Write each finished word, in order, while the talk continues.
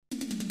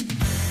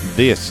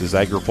This is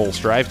AgriPulse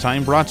Drive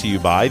Time, brought to you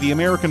by the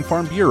American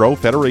Farm Bureau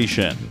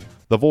Federation,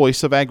 the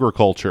voice of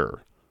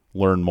agriculture.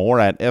 Learn more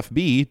at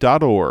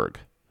fb.org.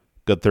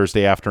 Good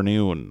Thursday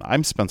afternoon.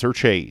 I'm Spencer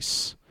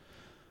Chase.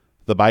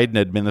 The Biden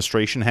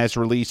administration has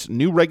released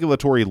new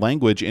regulatory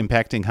language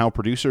impacting how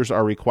producers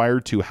are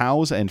required to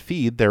house and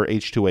feed their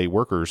H-2A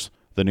workers.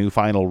 The new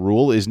final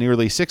rule is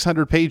nearly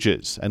 600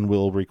 pages and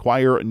will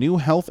require new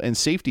health and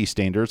safety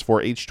standards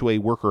for H-2A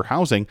worker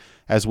housing,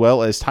 as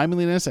well as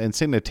timeliness and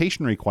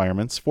sanitation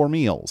requirements for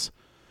meals.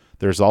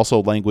 There's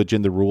also language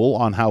in the rule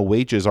on how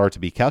wages are to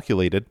be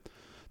calculated.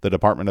 The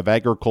Department of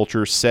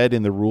Agriculture said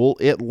in the rule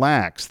it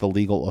lacks the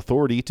legal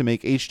authority to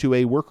make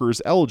H-2A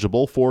workers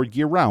eligible for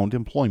year-round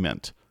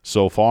employment.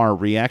 So far,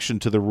 reaction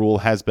to the rule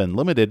has been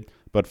limited,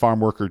 but Farm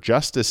Worker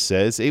Justice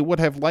says it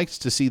would have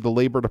liked to see the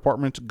Labor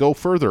Department go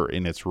further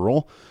in its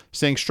rule,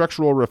 saying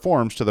structural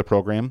reforms to the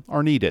program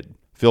are needed.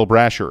 Phil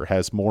Brasher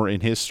has more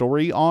in his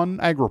story on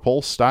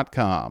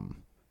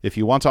agripulse.com. If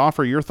you want to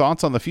offer your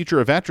thoughts on the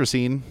future of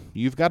atrazine,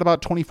 you've got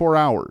about 24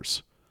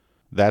 hours.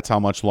 That's how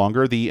much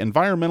longer the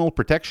Environmental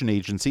Protection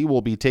Agency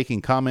will be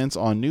taking comments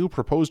on new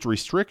proposed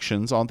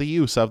restrictions on the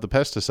use of the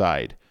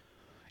pesticide.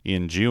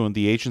 In June,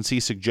 the agency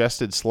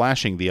suggested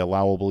slashing the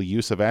allowable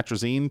use of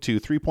atrazine to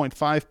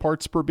 3.5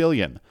 parts per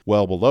billion,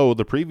 well below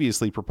the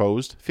previously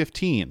proposed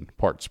 15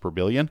 parts per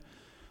billion.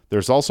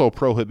 There's also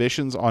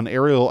prohibitions on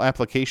aerial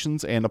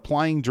applications and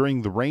applying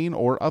during the rain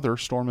or other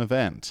storm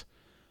event.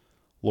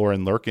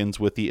 Lauren Lurkins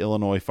with the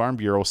Illinois Farm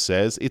Bureau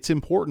says it's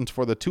important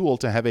for the tool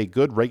to have a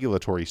good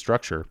regulatory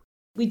structure.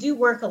 We do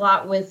work a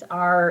lot with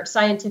our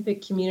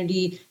scientific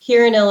community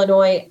here in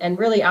Illinois and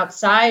really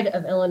outside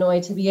of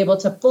Illinois to be able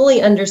to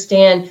fully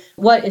understand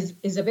what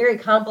is a very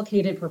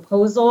complicated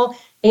proposal.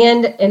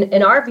 And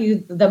in our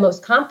view, the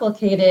most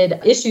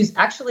complicated issues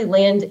actually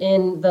land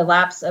in the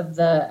laps of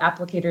the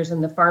applicators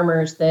and the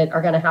farmers that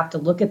are going to have to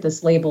look at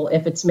this label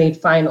if it's made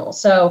final.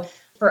 So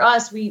for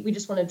us, we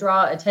just want to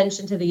draw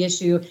attention to the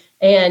issue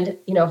and,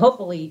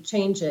 hopefully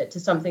change it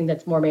to something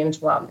that's more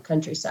manageable out in the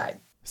countryside.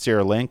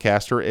 Sarah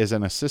Lancaster is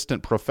an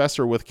assistant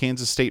professor with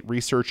Kansas State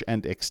Research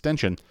and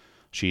Extension.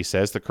 She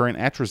says the current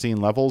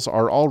atrazine levels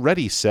are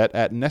already set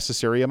at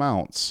necessary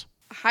amounts.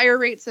 Higher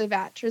rates of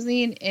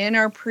atrazine in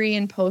our pre-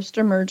 and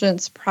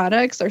post-emergence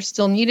products are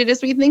still needed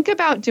as we think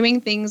about doing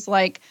things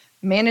like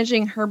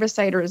managing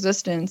herbicide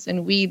resistance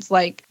in weeds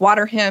like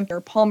water hemp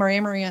or Palmer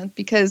amaranth,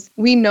 because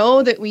we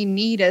know that we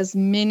need as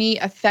many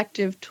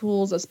effective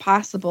tools as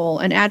possible.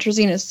 And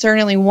atrazine is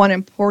certainly one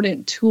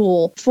important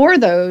tool for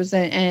those.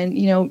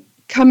 And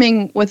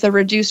coming with a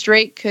reduced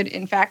rate could,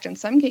 in fact, in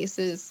some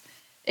cases,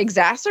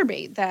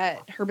 exacerbate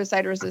that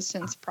herbicide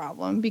resistance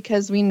problem,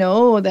 because we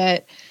know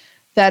that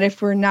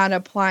if we're not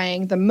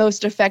applying the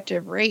most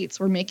effective rates,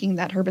 we're making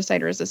that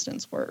herbicide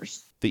resistance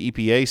worse. The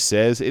EPA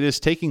says it is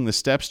taking the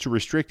steps to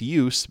restrict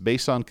use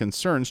based on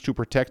concerns to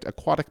protect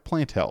aquatic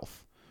plant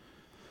health.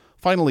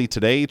 Finally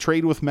today,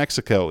 trade with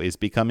Mexico is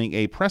becoming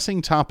a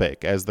pressing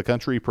topic as the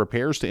country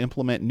prepares to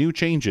implement new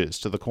changes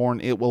to the corn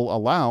it will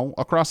allow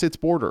across its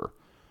border.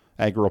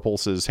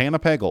 AgriPulse's Hannah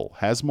Pegel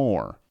has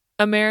more.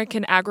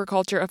 American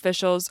agriculture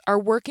officials are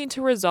working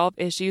to resolve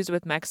issues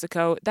with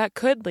Mexico that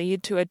could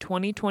lead to a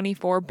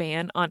 2024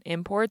 ban on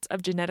imports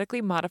of genetically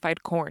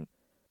modified corn.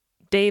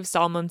 Dave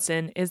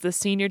Salmonson is the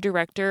Senior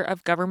Director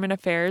of Government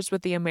Affairs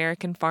with the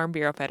American Farm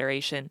Bureau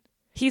Federation.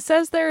 He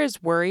says there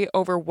is worry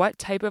over what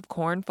type of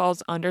corn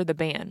falls under the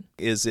ban.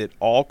 Is it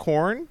all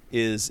corn?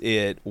 Is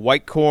it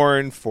white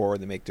corn for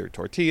they make their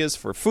tortillas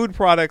for food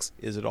products?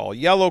 Is it all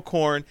yellow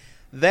corn?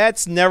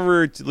 That's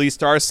never, at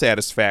least our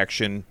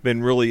satisfaction,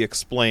 been really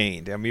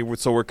explained.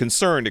 So we're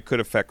concerned it could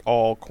affect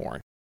all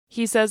corn.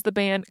 He says the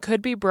ban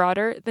could be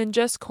broader than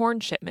just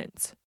corn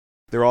shipments.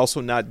 They're also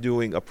not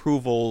doing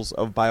approvals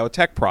of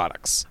biotech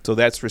products. So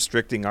that's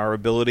restricting our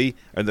ability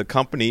and the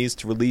companies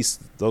to release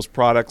those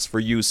products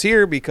for use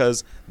here,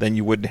 because then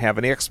you wouldn't have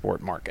an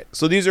export market.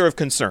 So these are of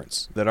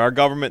concerns that our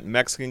government,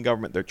 Mexican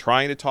government, they're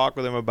trying to talk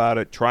with them about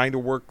it, trying to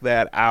work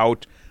that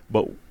out,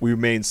 but we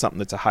remain something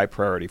that's a high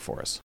priority for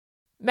us.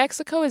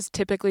 Mexico is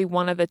typically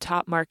one of the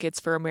top markets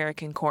for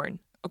American corn.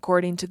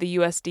 According to the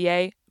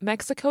USDA,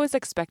 Mexico is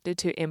expected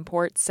to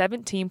import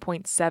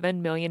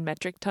 17.7 million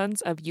metric tons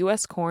of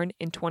U.S. corn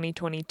in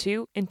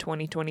 2022 and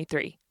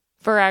 2023.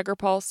 For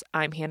AgriPulse,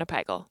 I'm Hannah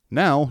Pegel.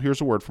 Now, here's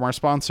a word from our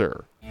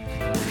sponsor.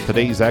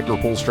 Today's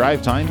AgriPulse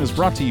Drive Time is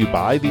brought to you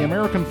by the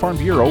American Farm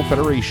Bureau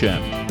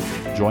Federation.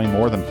 Join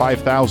more than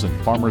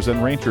 5,000 farmers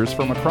and ranchers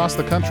from across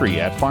the country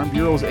at Farm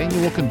Bureau's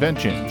annual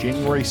convention,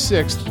 January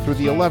 6th through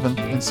the 11th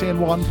in San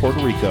Juan,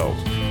 Puerto Rico.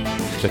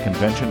 The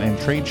convention and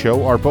trade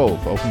show are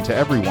both open to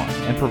everyone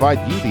and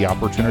provide you the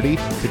opportunity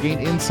to gain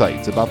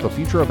insights about the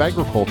future of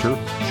agriculture,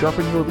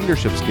 sharpen your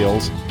leadership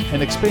skills,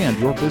 and expand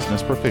your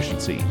business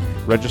proficiency.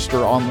 Register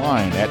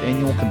online at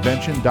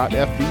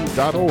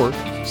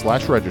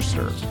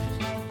annualconvention.fb.org/register.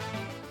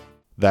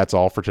 That's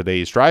all for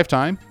today's Drive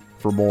Time.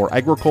 For more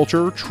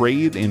agriculture,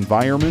 trade,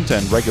 environment,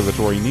 and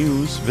regulatory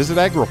news, visit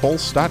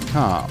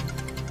agripulse.com.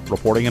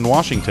 Reporting in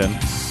Washington,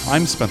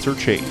 I'm Spencer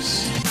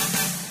Chase.